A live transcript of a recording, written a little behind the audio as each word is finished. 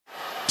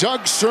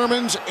Doug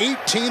Sermon's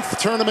 18th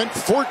tournament,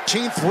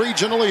 14th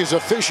regionally. He's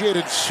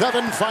officiated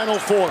 7 Final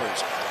Fours.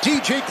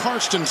 DJ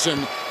Karstensen,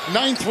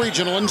 9th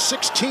regional and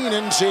 16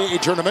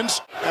 NCAA tournaments.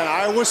 And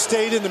Iowa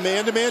State in the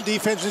man-to-man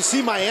defense. You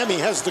see Miami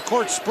has the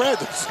court spread.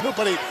 There's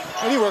nobody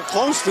anywhere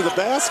close to the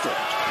basket.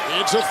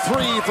 It's a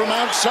 3 from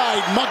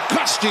outside.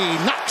 McGusty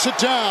knocks it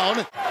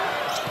down.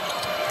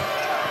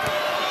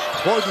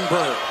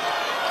 Wardenberg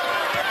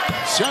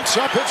sets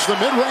up, hits the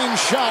mid-range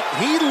shot.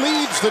 He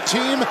leads the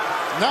team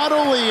not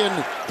only in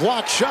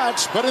block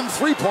shots, but in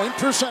three-point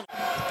percent.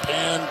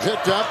 And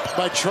picked up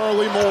by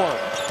Charlie Moore.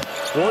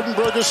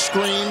 Wardenberg a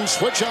screen,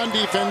 switch on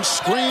defense,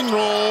 screen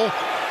roll,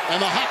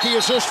 and the hockey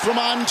assist from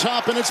on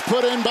top, and it's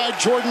put in by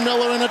Jordan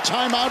Miller and a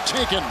timeout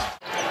taken.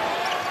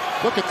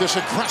 Look at this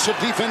aggressive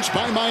defense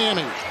by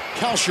Miami.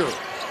 Kalsher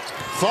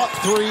fought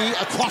 3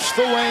 across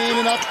the lane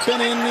and up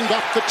and in and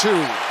got the 2.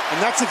 And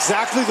that's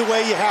exactly the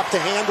way you have to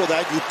handle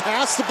that. You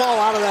pass the ball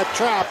out of that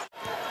trap.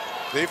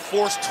 They've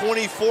forced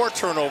 24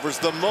 turnovers,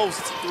 the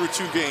most through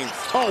 2 games.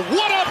 Oh,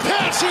 what a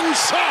pass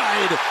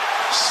inside!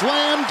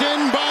 Slammed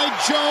in by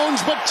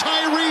Jones, but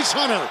Tyrese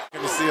Hunter.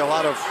 Going to see a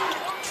lot of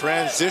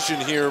transition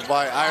here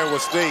by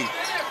Iowa State.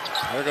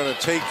 They're going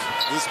to take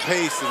this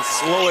pace and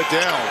slow it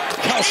down.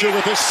 Kalsher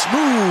with a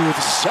smooth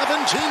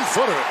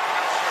 17-footer.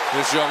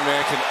 This young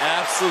man can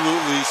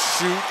absolutely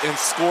shoot and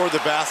score the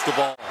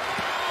basketball.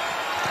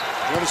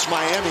 Notice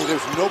Miami,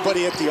 there's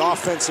nobody at the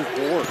offensive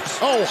boards.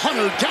 Oh,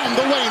 Hunter down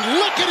the lane.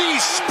 Lickety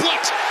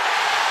split.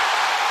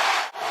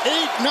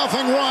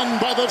 8-0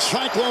 run by the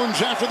Cyclones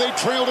after they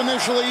trailed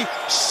initially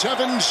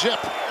 7-zip.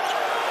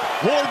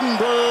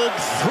 Wardenberg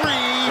 3.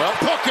 Well,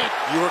 book it.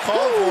 You were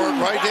calling for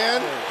it, right, Dan?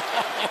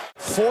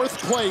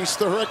 4th place,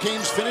 the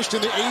Hurricanes finished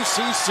in the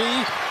ACC.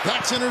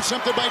 That's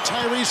intercepted by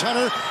Tyrese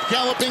Hunter.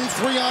 Galloping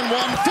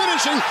 3-on-1,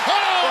 finishing.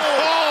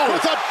 Oh!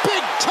 With a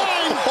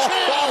big-time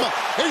jam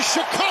is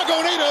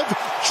Chicago native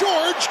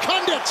George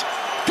Condit.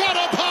 Got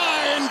up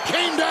high and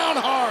came down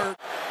hard.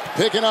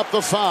 Picking up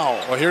the foul.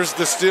 Well, here's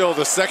the steal,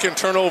 the second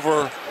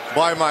turnover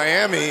by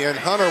Miami, and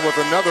Hunter with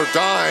another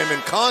dime,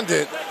 and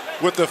Condit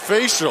with the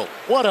facial.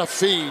 What a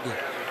feed,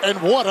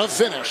 and what a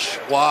finish.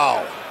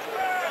 Wow.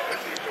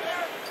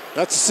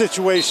 That's a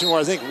situation where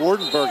I think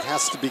Wardenberg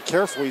has to be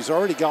careful. He's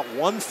already got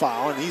 1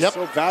 foul, and he's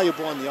so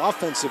valuable on the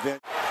offensive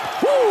end.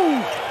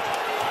 Woo!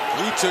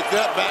 He took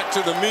that back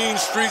to the mean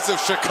streets of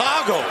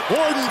Chicago.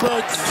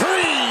 Wardenberg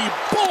 3,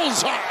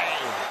 bullseye.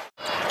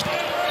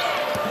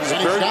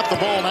 And he's got the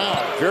ball now.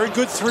 Very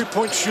good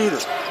three-point shooter.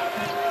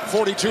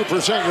 42%,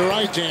 you're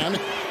right, Dan.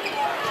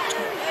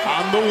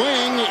 On the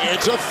wing,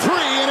 it's a 3,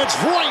 and it's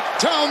right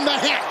down the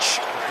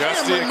hatch.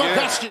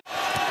 McGusty.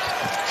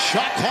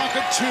 Shot clock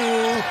at 2.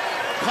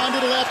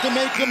 Condit will have to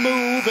make a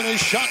move, and his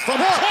shot from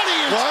 20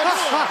 is What?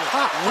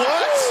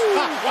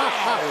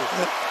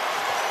 Wow.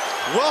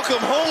 Welcome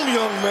home,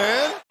 young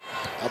man.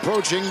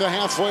 Approaching the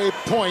halfway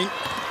point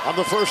of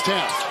the first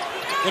half.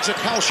 It's a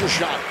Kalsher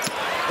shot.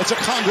 It's a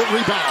Condit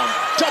rebound.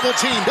 Double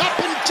teamed up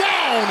and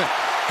down.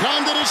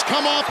 Condit has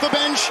come off the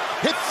bench,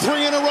 hit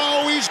 3 in a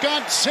row. He's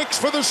got 6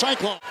 for the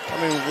Cyclone.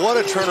 I mean, what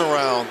a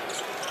turnaround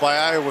by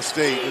Iowa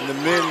State and the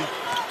men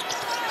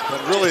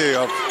that really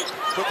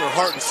put their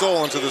heart and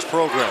soul into this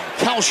program.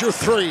 Kalsher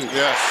 3.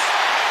 Yes.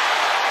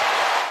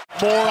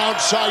 More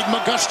outside,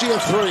 McGusty a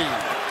 3.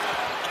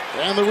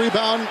 And the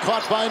rebound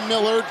caught by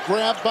Miller,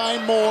 grabbed by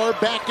Moore,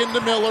 back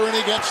into Miller, and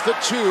he gets the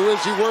 2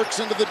 as he works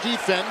into the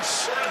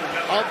defense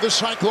of the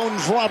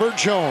Cyclones' Robert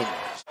Jones.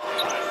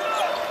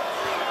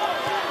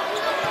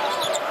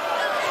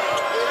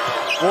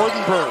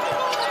 Wardenberg.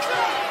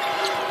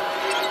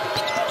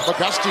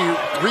 McGusty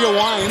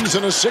realigns,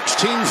 and a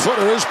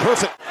 16-footer is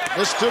perfect.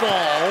 Missed it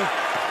all.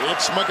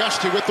 It's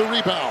McGusty with the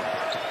rebound.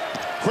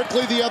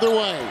 Quickly the other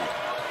way.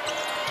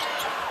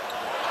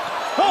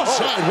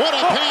 Offside. What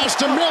a pass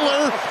to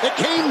Miller. It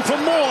came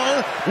from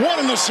Moore. What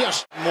an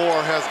assist.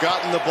 Moore has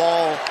gotten the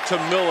ball to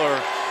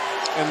Miller,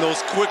 and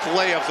those quick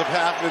layups have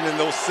happened in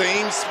those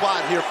same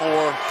spot here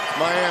for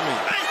Miami.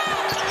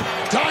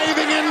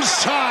 Diving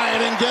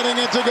inside and getting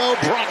it to go,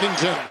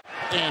 Brockington.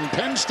 And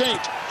Penn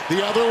State.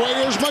 The other way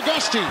is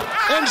McGusty.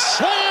 And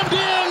slammed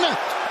in.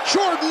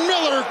 Jordan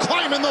Miller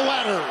climbing the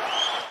ladder.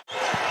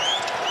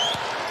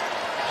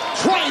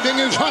 Driving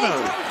is Hunter.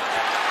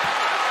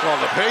 Well,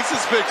 the pace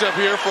is picked up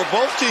here for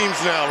both teams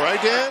now,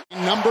 right, Dan?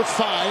 Number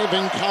 5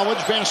 in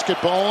college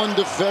basketball and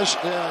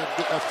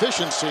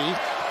efficiency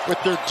with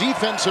their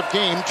defensive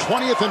game.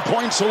 20th in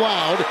points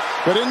allowed.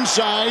 But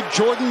inside,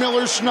 Jordan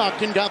Miller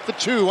snuck and got the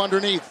 2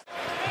 underneath.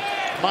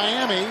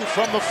 Miami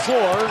from the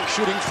floor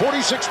shooting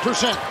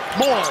 46%.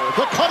 Moore,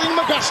 the cutting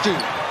McGusty.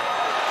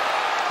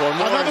 Well,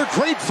 another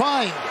great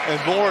find. And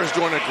Moore is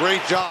doing a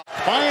great job.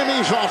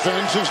 Miami's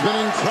offense has been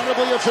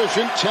incredibly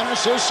efficient. 10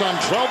 assists on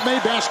 12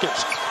 made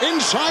baskets.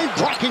 Inside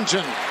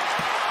Brockington.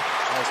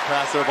 Nice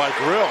pass there by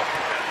Grill.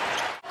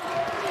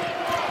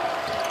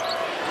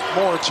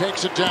 Moore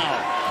takes it down.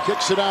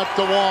 Kicks it out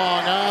to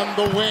Wong on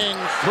the wing.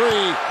 3.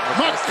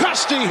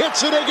 McGusty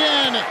hits it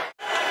again.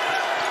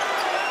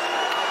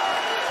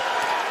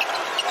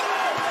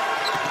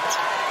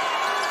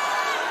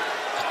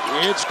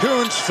 It's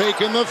Kuntz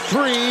faking the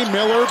three.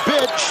 Miller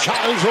bit,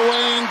 shot is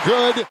away and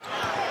good.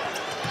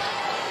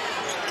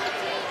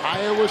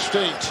 Iowa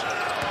State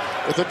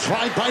with a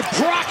try by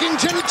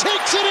Brockington,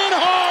 takes it in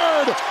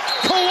hard,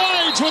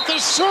 collides with the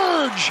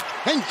surge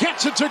and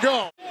gets it to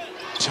go.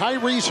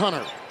 Tyrese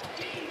Hunter.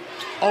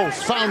 Oh,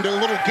 found a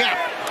little gap,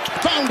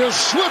 found a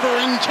sliver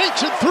and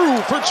takes it through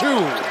for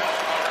two.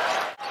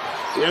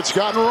 It's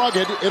gotten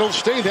rugged. It'll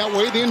stay that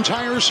way the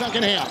entire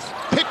second half.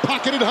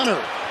 Pickpocketed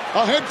Hunter.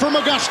 Ahead for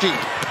McGusty.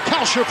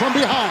 Kalsher from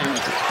behind.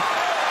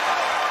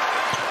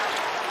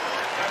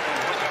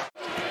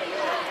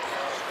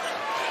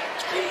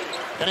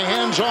 And he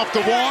hands off to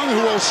Wong,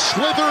 who will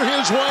slither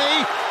his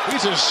way.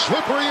 He's as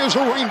slippery as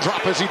a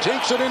raindrop as he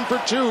takes it in for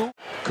two.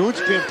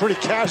 Kuntz being pretty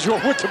casual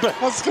with the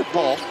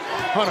basketball.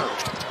 Hunter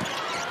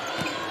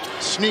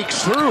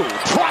sneaks through,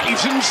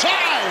 tries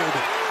inside.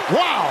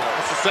 Wow.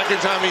 That's the second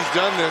time he's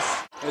done this.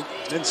 And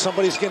then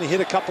somebody's going to hit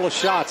a couple of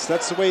shots.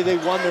 That's the way they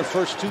won their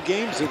first two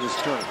games in this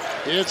tournament.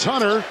 It's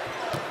Hunter.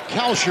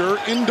 Kalsher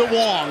into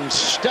Wong.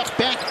 Step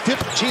back,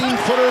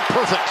 15-footer,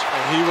 perfect.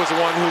 And he was the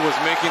one who was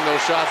making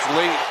those shots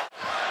late.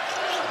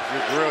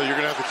 Your grill, you're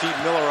going to have to keep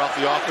Miller off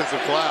the offensive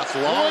glass.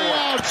 Long way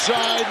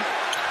outside.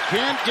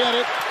 Can't get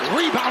it.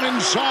 Rebound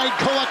inside,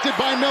 collected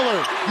by Miller.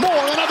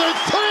 Moore, another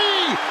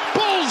three.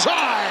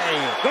 Bullseye.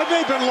 That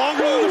may have been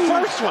longer than the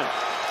first one.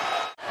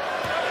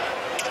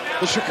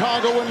 The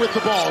Chicagoan with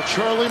the ball.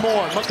 Charlie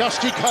Moore.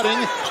 McGusty cutting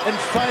and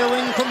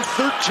firing from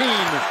 13.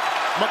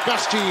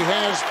 McGusty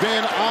has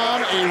been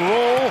on a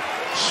roll.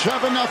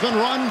 7-0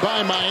 run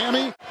by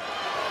Miami.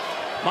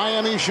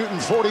 Miami shooting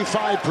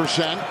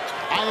 45%.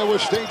 Iowa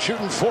State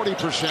shooting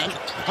 40%.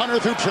 Hunter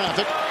through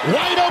traffic.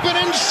 Wide open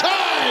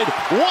inside.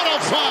 What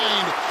a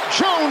find.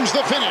 Jones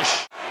the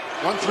finish.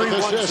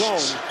 1-3-1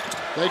 zone.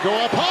 They go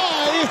up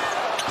high.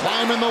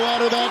 Climbing the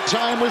ladder that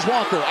time was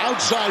Walker.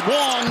 Outside,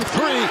 Wong,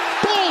 three.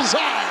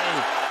 Bullseye.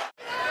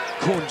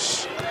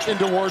 Kuntz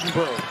into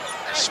Wardenberg.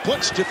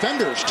 Splits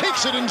defenders.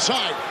 Takes it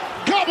inside.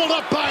 Gobbled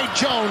up by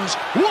Jones.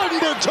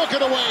 Wardenberg took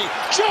it away.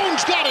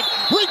 Jones got it.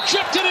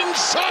 Rejected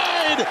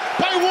inside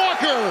by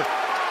Walker.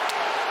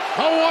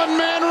 A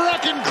one-man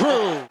wrecking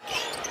crew.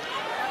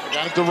 They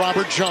got it to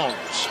Robert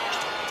Jones.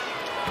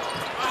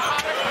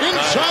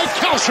 Inside,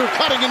 Kalsher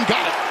cutting and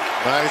got it.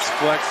 Nice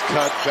flex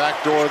cut,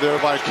 backdoor there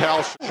by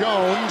Kalsher.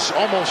 Jones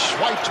almost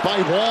swiped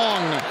by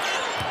Wong.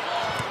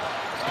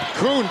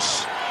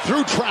 Kuntz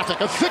through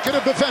traffic, a thicket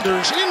of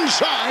defenders.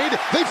 Inside,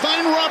 they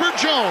find Robert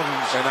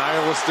Jones. And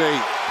Iowa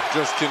State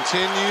just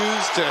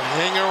continues to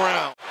hang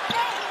around.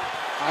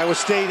 Iowa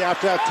State,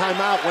 after that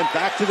timeout, went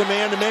back to the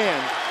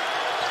man-to-man.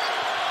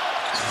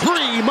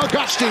 Three,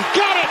 McGusty,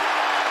 got it!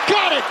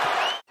 Got it!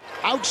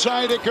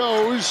 Outside it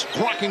goes,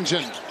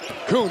 Brockington.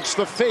 Kuntz,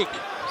 the fake,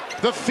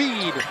 the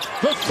feed,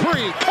 the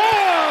three,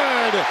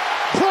 good!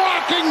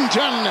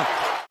 Brockington!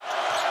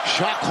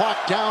 Shot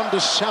clock down to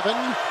 7.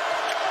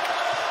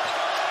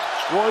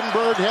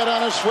 Wardenberg head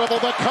on a swivel,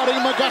 the cutting,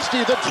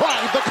 McGusty, the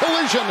drive, the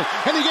collision,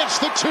 and he gets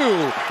the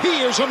 2.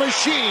 He is a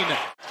machine.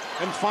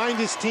 And find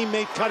his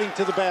teammate cutting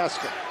to the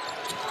basket.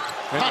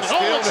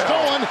 Oh, it's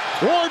stolen.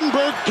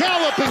 Wardenberg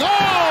galloping.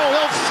 Oh,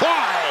 he'll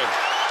fly.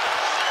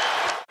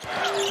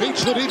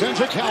 Beats the defense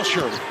of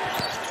Kalsher.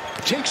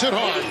 Takes it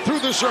hard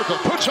through the circle.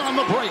 Puts on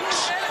the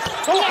brakes.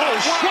 What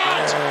a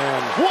shot.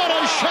 What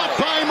a shot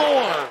by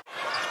Moore.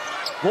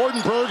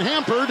 Wardenberg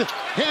hampered,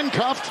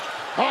 handcuffed.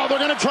 Oh, they're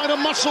going to try to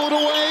muscle it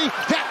away.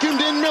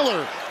 Vacuumed in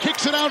Miller.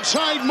 Kicks it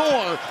outside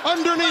Moore.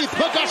 Underneath,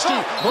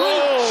 McGusty.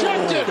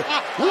 Rejected.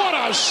 What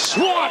a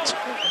swat.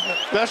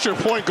 That's your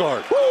point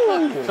guard.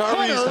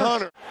 Tyrese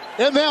Hunter.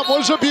 And that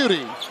was a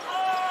beauty.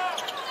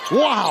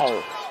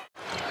 Wow.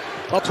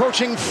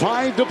 Approaching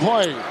 5 to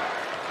play.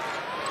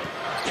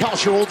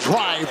 Kalsher will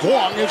drive.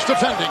 Wong is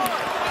defending.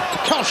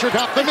 Kalsher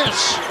got the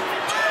miss.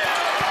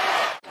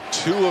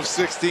 2 of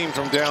 16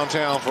 from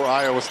downtown for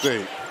Iowa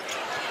State.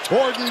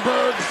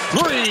 Wardenberg,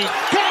 3.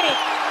 Got it.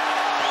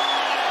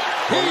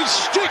 He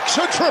sticks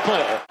a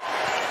triple.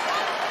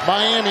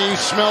 Miami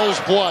smells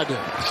blood.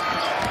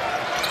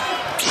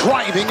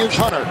 Driving is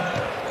Hunter.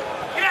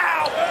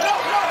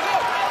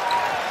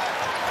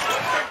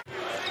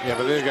 Yeah,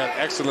 but they've got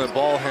excellent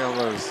ball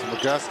handlers.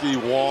 McGusty,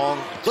 Wong.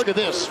 Look at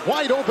this.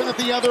 Wide open at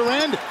the other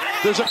end.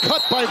 There's a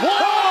cut by Wong.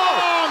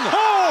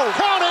 Oh,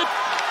 count it.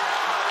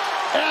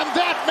 And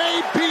that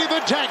may be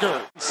the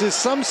dagger. This is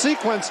some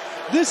sequence.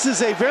 This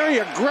is a very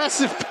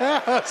aggressive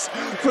pass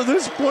for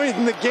this point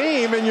in the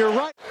game, and you're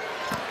right.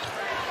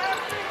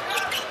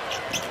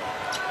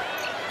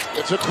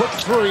 It's a quick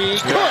 3.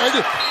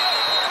 Good.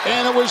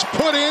 And it was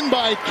put in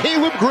by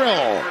Caleb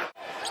Grill.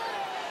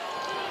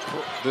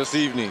 This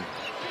evening.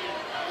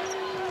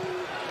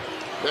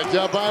 Picked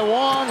up by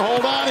Wong.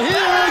 Hold on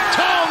here.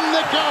 Down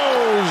it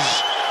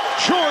goes.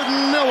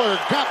 Jordan Miller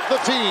got the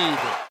feed.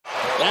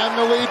 And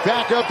the lead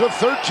back up to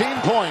 13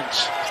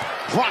 points.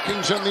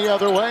 Brockington the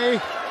other way.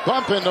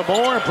 Bump into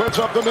Moore and puts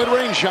up the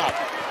mid-range shot.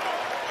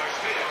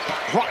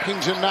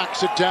 Brockington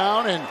knocks it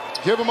down and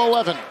give him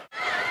 11.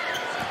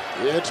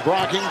 It's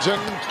Brockington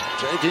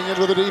taking it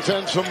with the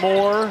defense of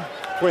Moore.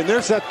 Wait,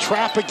 there's that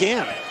trap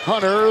again.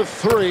 Hunter,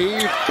 three,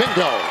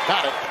 bingo,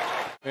 got it.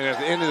 And at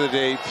the end of the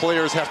day,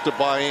 players have to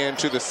buy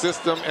into the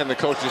system and the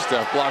coaching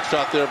staff. Block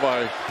shot there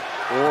by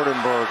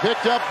Wardenberg.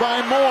 Picked up by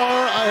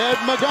Moore, ahead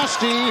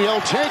McGusty, he'll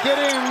take it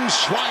in,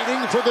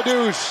 sliding for the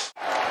deuce.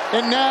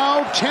 And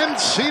now 10th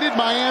seeded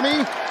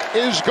Miami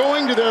is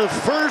going to their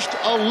first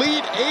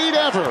Elite Eight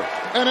ever,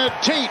 and a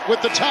date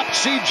with the top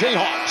seed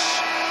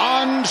Jayhawks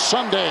on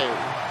Sunday.